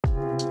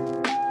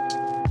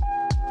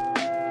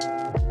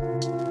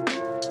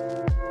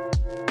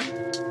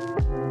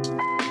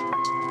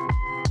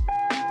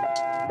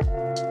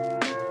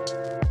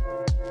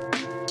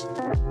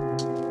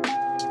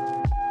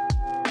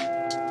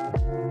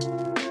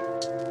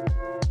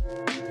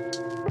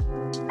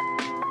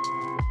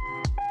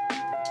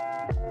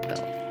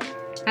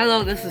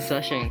Hello, this is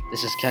Sushing.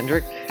 This is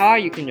Kendrick. How are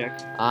you, Kendrick?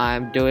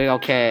 I'm doing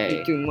okay.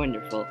 You're doing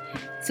wonderful.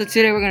 So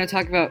today we're going to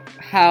talk about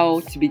how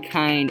to be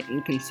kind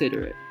and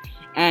considerate.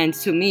 And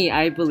to me,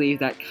 I believe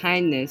that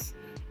kindness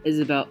is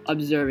about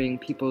observing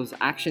people's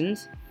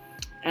actions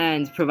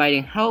and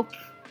providing help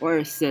or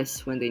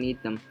assist when they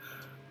need them.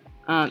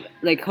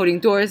 Like holding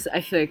doors,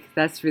 I feel like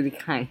that's really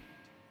kind.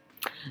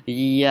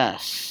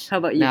 Yes. How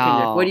about you,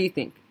 Kendrick? What do you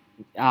think?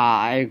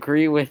 I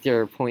agree with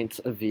your points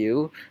of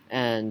view,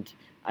 and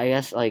I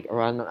guess like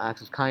random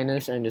acts of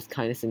kindness and just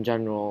kindness in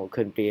general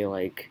could be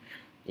like,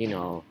 you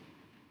know,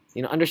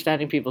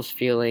 understanding people's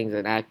feelings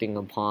and acting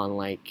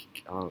upon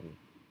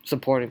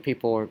supporting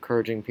people or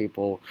encouraging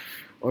people,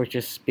 or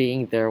just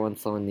being there when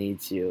someone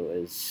needs you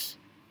is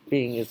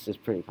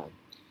just pretty kind,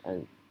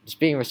 and just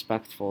being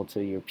respectful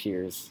to your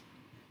peers.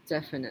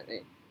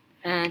 Definitely.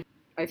 And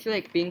I feel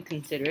like being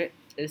considerate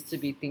is to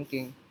be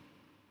thinking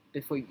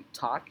before you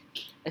talk,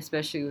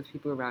 especially with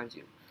people around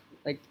you.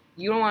 Like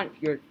you don't want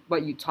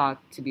what you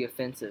talk to be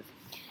offensive.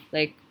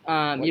 Like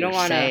What you don't you're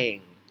want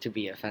saying to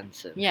be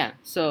offensive. Yeah.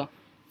 So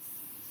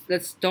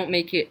don't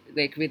make it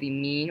like really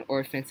mean or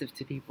offensive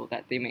to people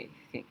that they may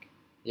think.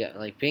 Yeah,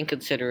 like being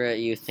considerate,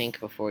 you think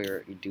before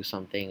you do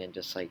something, and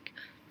just like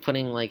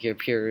putting like your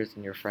peers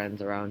and your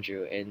friends around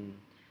you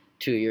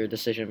into your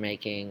decision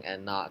making,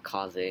 and not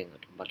causing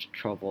a bunch of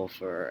trouble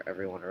for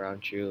everyone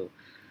around you,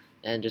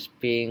 and just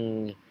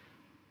being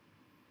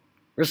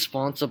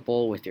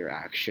responsible with your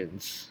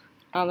actions.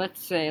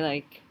 Let's say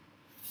like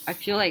I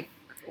feel like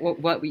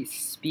what we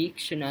speak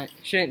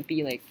shouldn't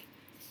be like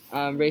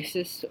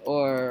racist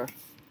or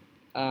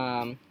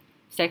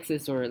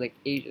sexist or like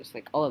ageist,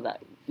 like all of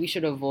that. We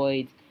should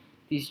avoid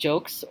these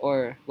jokes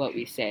or what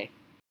we say.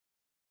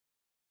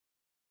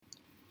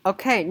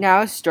 Okay,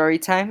 now it's story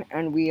time,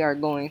 and we are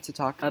going to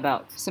talk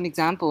about some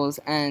examples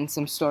and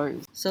some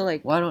stories. So,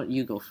 like, Why don't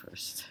you go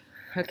first?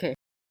 okay,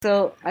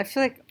 so I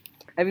feel like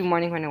every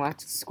morning when I walk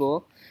to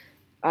school,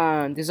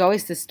 there's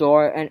always this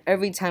door, and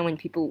every time when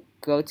people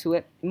go to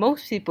it,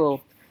 most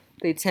people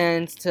they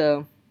tend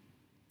to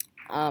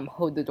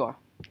hold the door.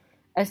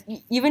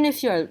 Even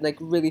if you're like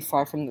really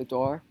far from the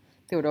door,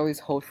 they would always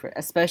hold for it.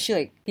 Especially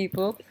like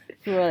people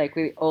who are like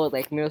really old,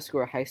 like middle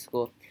school or high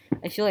school.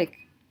 I feel like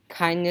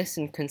kindness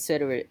and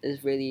considerate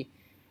is really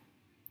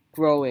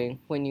growing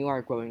when you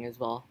are growing as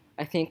well.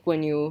 I think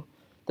the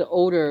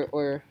older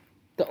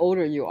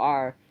you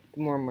are,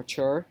 the more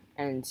mature,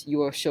 and you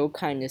will show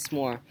kindness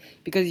more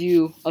because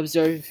you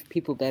observe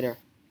people better.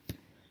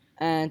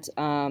 And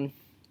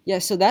yeah,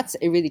 so that's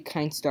a really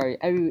kind story.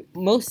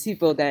 Most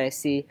people that I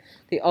see,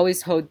 they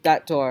always hold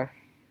that door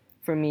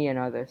for me and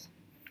others.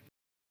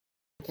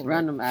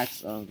 Random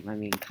acts of,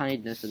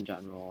 kindness in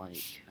general.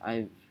 Like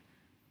I've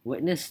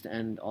witnessed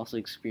and also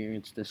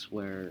experienced this,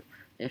 where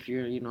if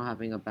you're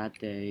having a bad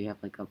day, you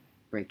have like a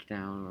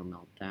breakdown or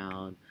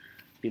meltdown,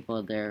 people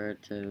are there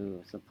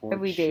to support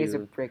Every day you. is a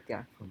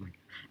breakdown. Oh my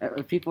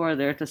God. People are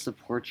there to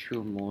support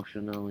you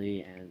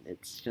emotionally, and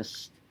it's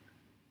just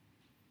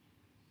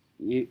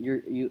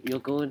you'll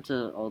go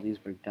into all these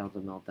breakdowns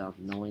and meltdowns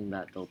knowing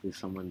that there'll be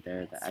someone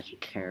there that actually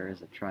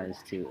cares and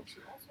tries to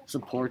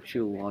support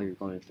you while you're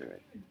going through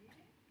it.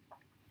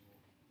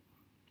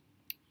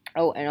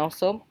 Oh, and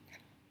also,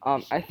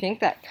 I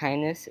think that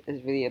kindness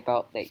is really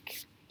about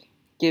like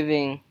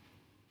giving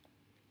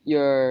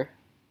your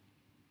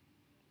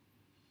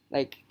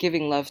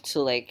giving love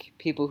to like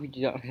people who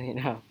you don't really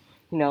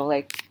know.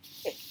 Like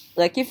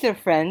if they're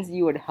friends,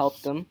 you would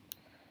help them,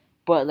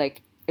 but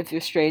like if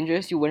they're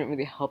strangers, you wouldn't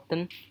really help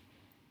them.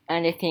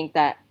 And I think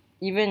that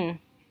even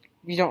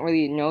if you don't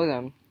really know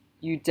them,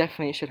 you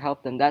definitely should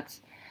help them. That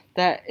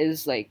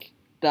is like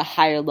the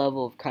higher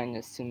level of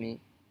kindness to me.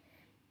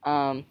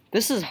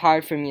 This is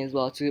hard for me as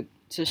well to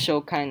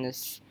show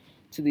kindness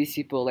to these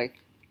people. Like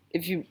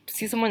if you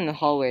see someone in the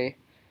hallway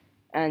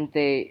and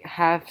they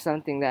have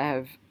something that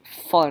have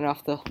fallen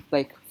off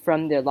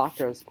from their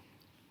lockers,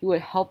 you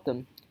would help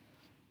them.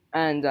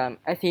 And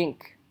I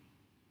think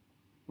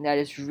that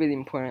is really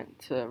important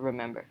to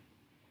remember.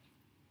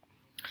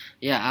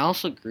 Yeah, I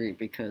also agree,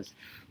 because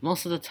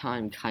most of the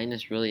time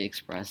kindness really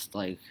expressed,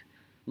 like,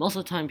 most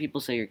of the time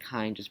people say you're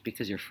kind just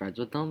because you're friends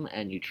with them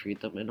and you treat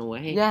them in a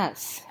way.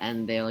 Yes.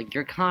 And they're like,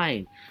 you're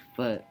kind.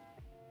 But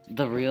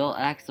the real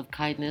acts of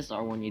kindness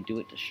are when you do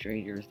it to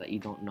strangers that you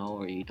don't know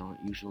or you don't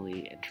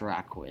usually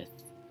interact with.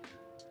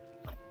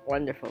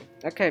 Wonderful.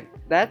 Okay,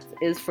 that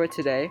is for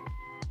today.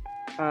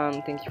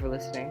 Thank you for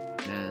listening.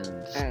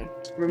 And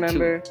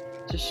remember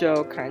to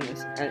show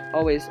kindness and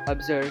always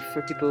observe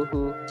for people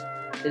who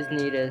is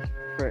needed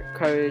for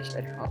courage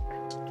and help.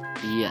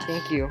 Yes.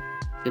 Thank you.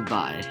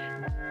 Goodbye.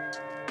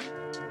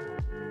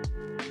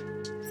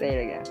 Say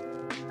it again.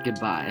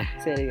 Goodbye.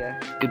 Say it again.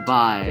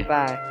 Goodbye.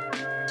 Goodbye.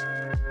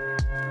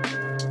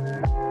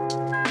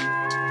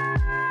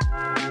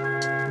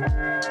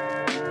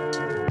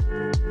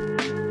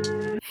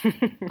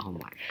 Oh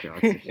my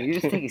God. You're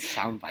just taking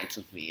sound bites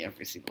of me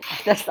every single time.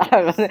 That's not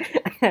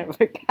I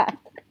never got.